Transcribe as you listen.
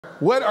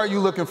What are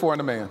you looking for in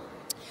a man?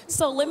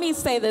 So let me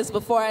say this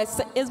before I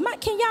say,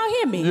 can y'all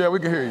hear me? Yeah, we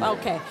can hear you.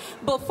 Okay.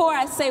 Before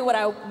I say what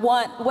I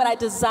want, what I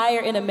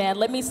desire in a man,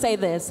 let me say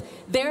this.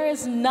 There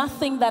is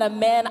nothing that a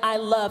man I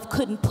love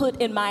couldn't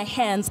put in my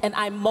hands and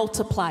I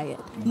multiply it.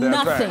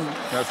 Nothing.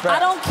 That's fact. I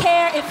don't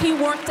care if he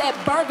worked at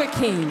Burger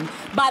King.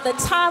 By the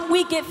time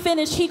we get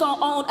finished, he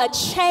gonna own a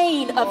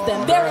chain of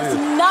them. There is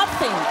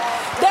nothing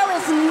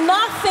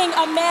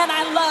a man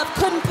I love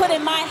couldn't put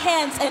in my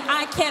hands and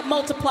I can't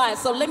multiply.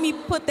 So let me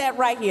put that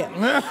right here.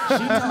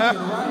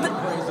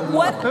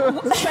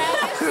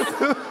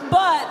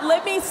 But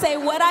let me say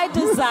what I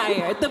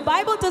desire. The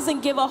Bible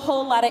doesn't give a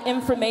whole lot of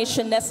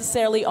information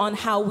necessarily on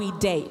how we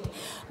date.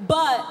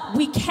 But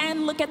we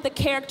can look at the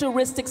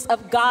characteristics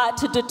of God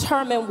to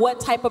determine what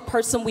type of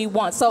person we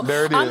want. So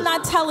I'm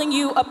not telling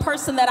you a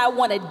person that I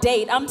want to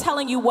date. I'm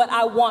telling you what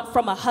I want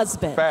from a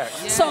husband.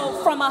 Facts.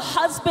 So from a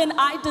husband,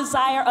 I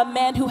desire a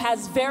man who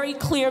has very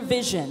clear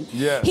vision.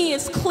 Yes. He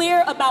is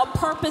clear about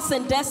purpose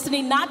and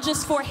destiny, not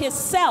just for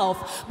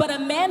himself, but a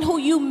man who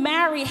you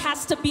marry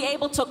has to be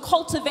able to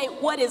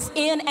cultivate what is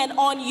in and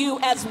on you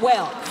as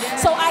well.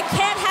 Yes. So I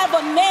can't have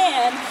a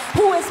man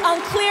who is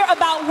unclear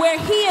about where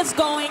he is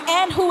going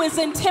and who is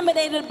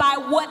intimidated by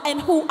what and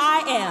who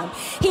I am.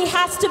 He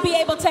has to be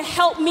able to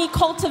help me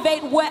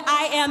cultivate what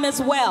I am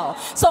as well.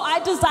 So I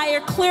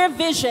desire clear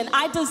vision.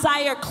 I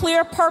desire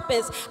clear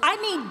purpose. I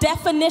need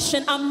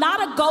definition. I'm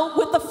not a go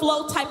with the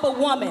flow type of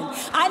woman.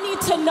 I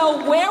need to know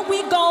where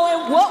we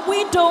going, what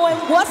we doing,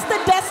 what's the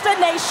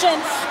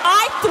destination.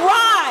 I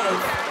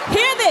thrive.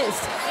 Hear this.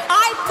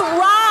 I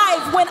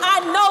thrive when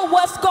I know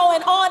what's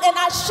going on and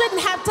I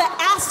shouldn't have to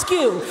ask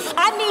you.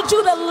 I need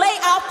you to lay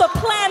out the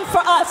plan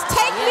for us.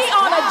 Take me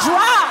on a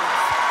drive.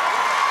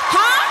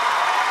 Huh?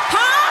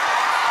 Huh?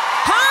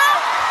 Huh?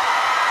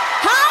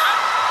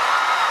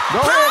 Huh?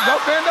 Go ahead, go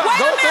stand up. Go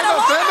stand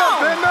up, stand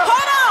up, stand up.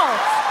 Hold on.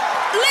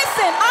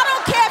 Listen, I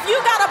don't care if you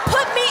gotta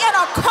put me in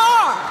a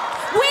car.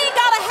 We ain't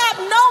gotta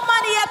have no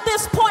money at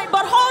this point,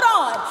 but hold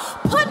on.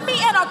 Put me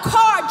in a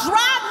car,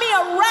 drive me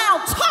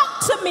around,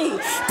 talk to me.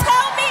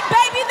 Tell me,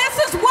 baby,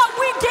 this is what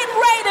we're getting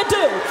ready to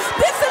do.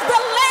 This is the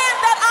land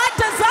that I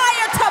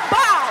desire to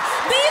buy.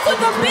 These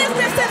are the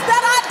businesses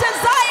that I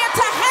desire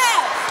to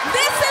have.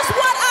 This is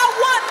what I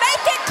want.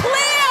 Make it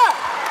clear.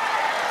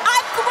 I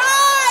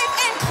thrive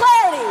in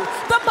clarity.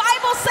 The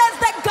Bible says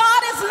that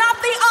God is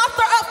not the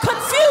author of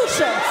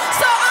confusion.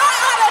 So I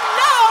ought to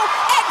know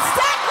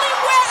exactly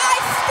where I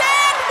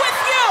stand with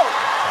you.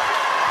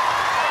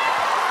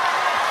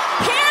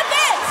 Hear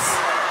this.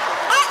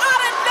 I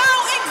ought to know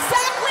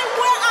exactly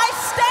where I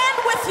stand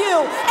with you.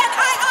 And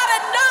I ought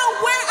to know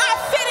where I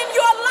fit in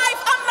your life.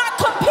 I'm not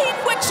competing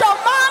with your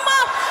mama,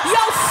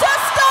 your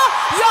sister,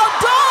 your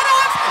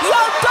daughters,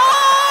 your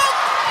dog.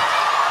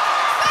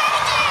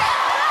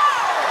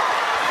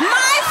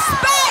 My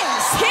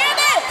space, hear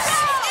this,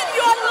 in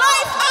your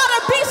life ought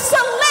to be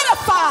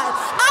solidified.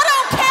 I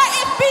don't care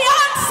if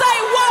Beyonce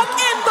walk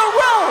in the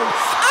room.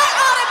 I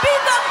ought to be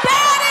the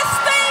baddest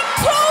thing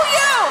to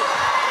you.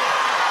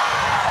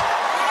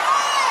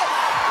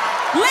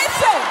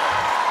 Listen,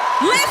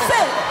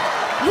 listen.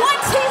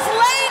 Once he's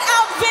laid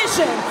out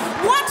vision,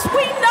 once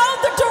we know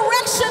the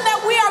direction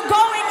that we are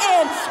going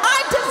in, I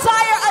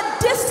desire a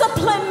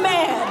disciplined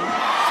man.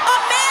 A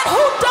man who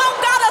don't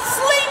gotta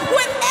sleep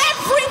with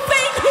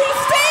everything he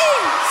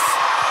sees.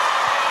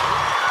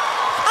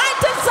 I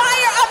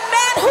desire a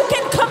man who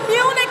can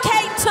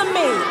communicate to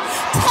me.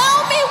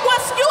 Tell me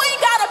you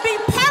ain't gotta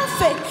be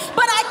perfect,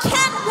 but I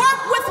can't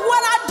work with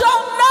what I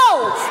don't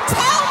know.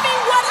 Tell me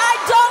what I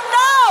don't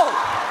know.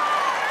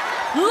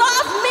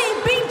 Love me,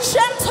 be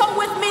gentle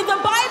with me.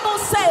 The Bible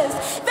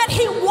says that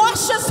he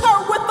washes her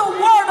with the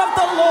word of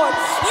the Lord.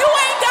 You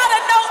ain't gotta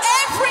know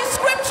every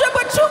scripture,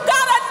 but you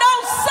gotta know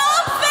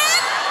something.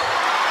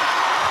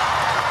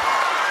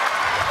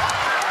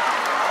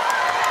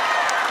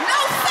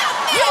 Know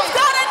something. You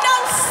gotta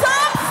know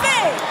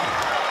something.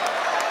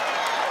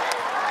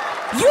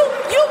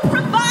 You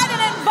provide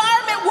an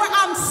environment where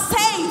I'm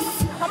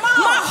safe. Come on.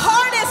 My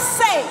heart is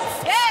safe.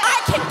 Yeah. I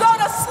can go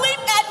to sleep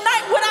at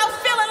night without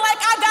feeling like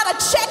I gotta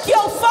check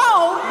your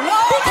phone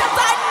because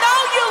I know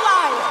you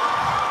lying.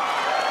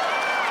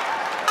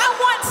 I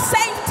want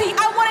safety.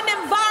 I want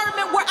an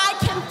environment where I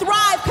can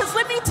thrive. Because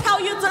let me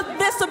tell you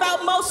this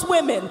about most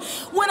women.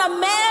 When a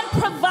man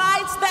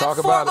provides that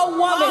for a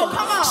woman,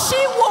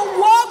 she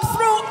will walk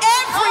through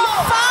every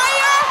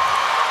fire.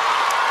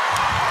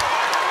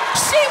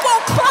 She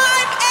will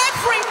climb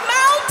every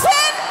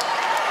mountain.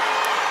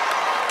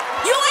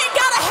 You ain't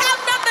gotta have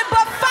nothing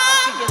but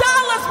 $5,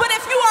 but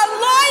if you are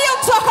loyal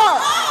to her,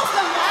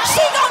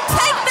 she gonna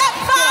take that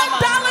 $5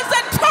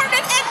 and turn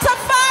it into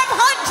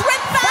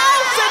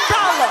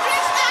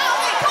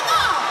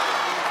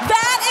 $500,000.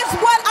 That is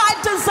what I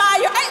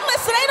desire. Hey,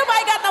 listen, ain't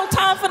nobody got no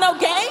time for no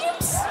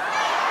games.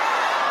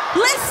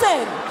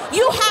 Listen,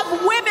 you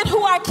have women who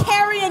are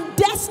carrying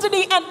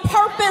destiny and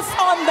purpose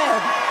on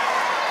them.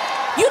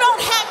 You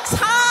don't have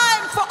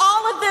time for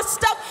all of this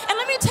stuff. And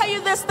let me tell you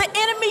this, the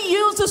enemy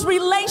uses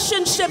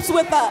relationships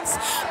with us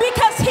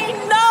because he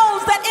knows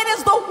knows that it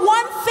is the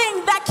one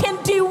thing that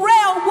can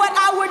derail what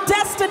our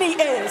destiny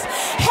is.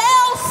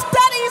 Hell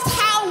studies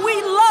how we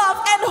love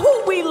and who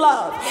we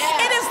love.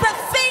 It is the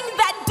thing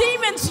that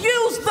demons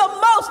use the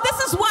most.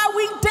 This is why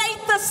we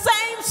date the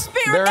same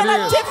spirit in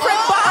a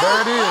different body.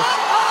 There it is.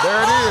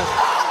 There it is.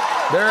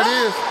 There it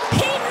is.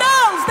 He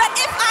knows that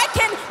if I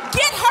can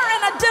get her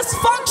in a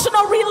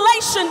dysfunctional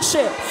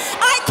relationship,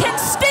 I can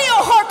steal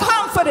her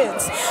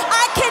confidence.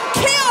 I can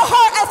kill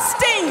her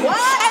esteem.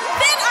 And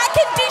then I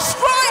can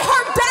destroy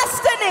her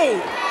destiny.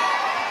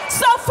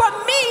 So for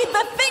me,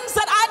 the things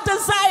that I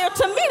desire,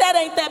 to me, that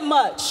ain't that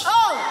much.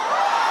 Oh,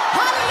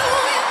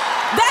 hallelujah.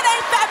 That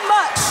ain't that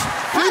much.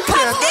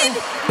 Because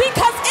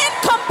in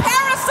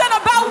comparison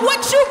about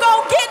what you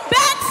gonna get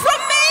back from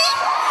me,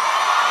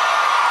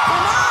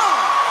 Come on.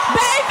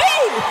 baby,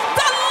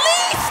 the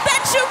least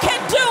that you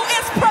can do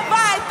is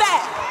provide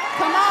that.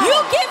 Come on. You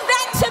give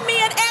that to me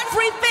and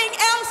everything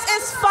else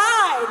is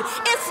fine.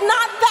 It's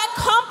not that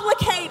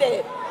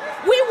complicated.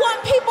 We want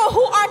people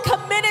who are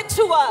committed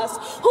to us,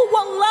 who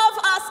will love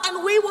us,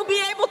 and we will be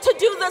able to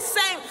do the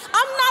same.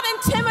 I'm not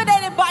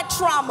intimidated by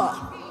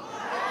trauma.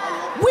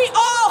 We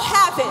all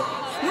have it.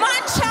 My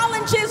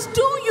challenge is,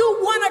 do you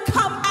want to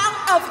come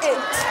out of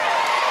it?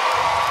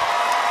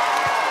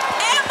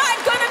 Am I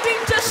going to be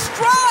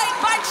destroyed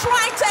by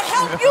trying to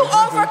help you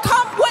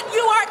overcome what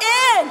you are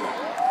in?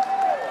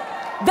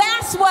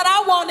 That's what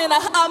I want in a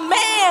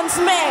man's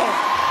man.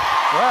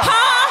 Wow.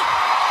 Huh?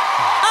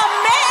 A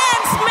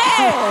man's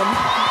man.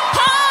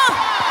 Huh?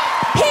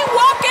 He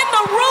walk in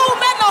the room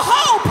and the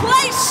whole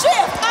place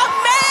shift. A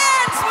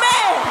man's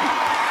man.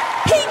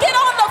 He get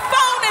on the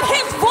phone and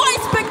his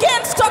voice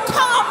begins to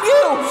calm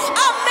you.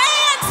 A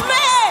man's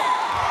man.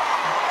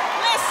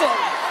 Listen.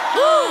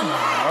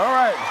 All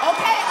right.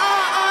 Okay,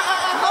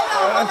 hold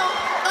on.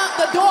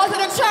 The doors of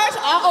the church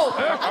are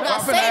open. I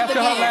got I'm gonna ask saved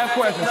her her again. last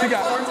question. She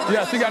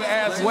got to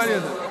ask, what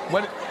is it?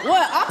 What?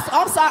 What?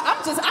 I'm sorry.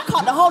 I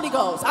caught the Holy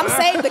Ghost. I'm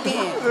saved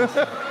again.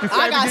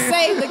 I got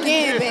saved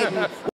again, baby.